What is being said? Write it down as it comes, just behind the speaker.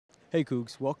Hey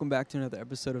Cougs, welcome back to another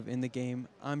episode of In the Game.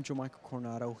 I'm JoeMichael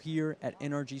Coronado here at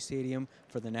NRG Stadium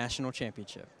for the National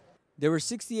Championship. There were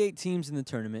 68 teams in the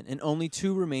tournament and only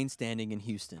 2 remain standing in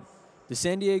Houston. The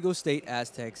San Diego State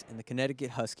Aztecs and the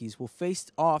Connecticut Huskies will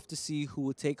face off to see who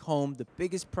will take home the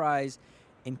biggest prize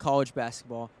in college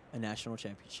basketball, a national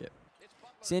championship.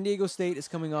 San Diego State is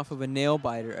coming off of a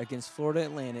nail-biter against Florida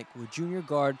Atlantic with junior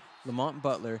guard Lamont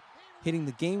Butler hitting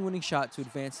the game-winning shot to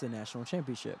advance to the national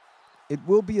championship. It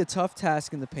will be a tough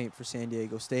task in the paint for San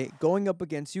Diego State, going up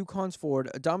against UConn's forward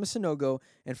Adama Sanogo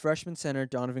and freshman center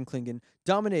Donovan Clingan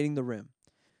dominating the rim.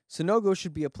 Sanogo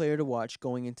should be a player to watch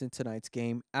going into tonight's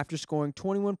game after scoring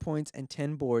 21 points and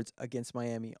 10 boards against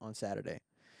Miami on Saturday.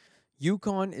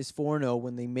 UConn is 4-0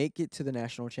 when they make it to the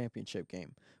national championship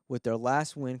game, with their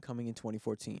last win coming in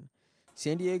 2014.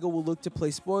 San Diego will look to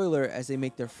play spoiler as they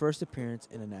make their first appearance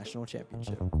in a national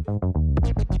championship.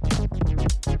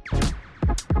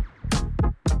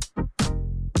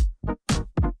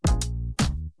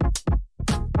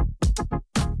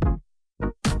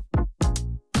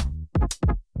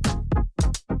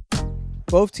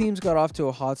 Both teams got off to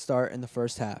a hot start in the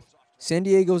first half. San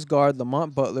Diego's guard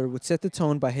Lamont Butler would set the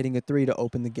tone by hitting a 3 to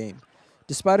open the game.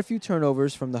 Despite a few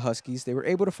turnovers from the Huskies, they were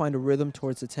able to find a rhythm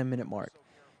towards the 10-minute mark,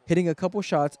 hitting a couple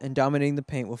shots and dominating the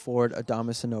paint with forward Adama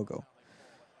Sanogo.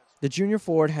 The junior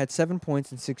forward had 7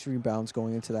 points and 6 rebounds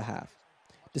going into the half.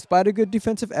 Despite a good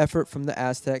defensive effort from the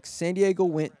Aztecs, San Diego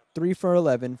went 3 for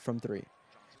 11 from 3.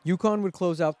 UConn would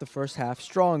close out the first half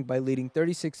strong by leading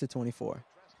 36 to 24.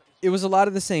 It was a lot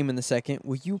of the same in the second,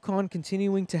 with UConn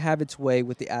continuing to have its way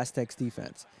with the Aztecs'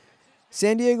 defense.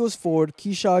 San Diego's forward,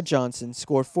 Keyshawn Johnson,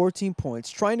 scored 14 points,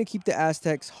 trying to keep the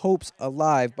Aztecs' hopes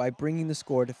alive by bringing the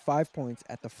score to 5 points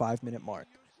at the 5-minute mark.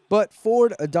 But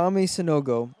forward Adama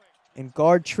Sanogo and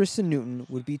guard Tristan Newton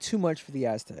would be too much for the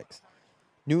Aztecs.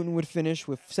 Newton would finish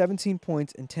with 17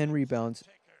 points and 10 rebounds,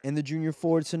 and the junior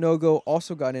forward Sanogo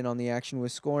also got in on the action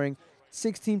with scoring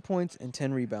 16 points and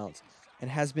 10 rebounds, and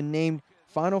has been named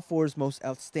Final Four's most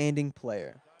outstanding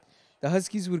player. The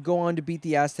Huskies would go on to beat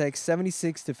the Aztecs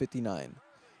 76 to 59.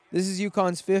 This is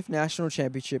UConn's 5th national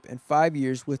championship in 5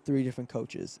 years with 3 different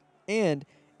coaches, and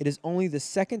it is only the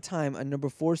second time a number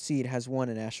 4 seed has won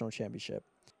a national championship.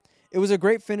 It was a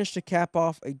great finish to cap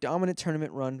off a dominant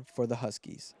tournament run for the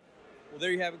Huskies. Well,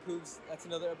 there you have it, Cougs. That's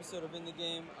another episode of In the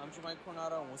Game. I'm JoeMichael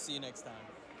Coronado, and we'll see you next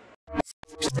time.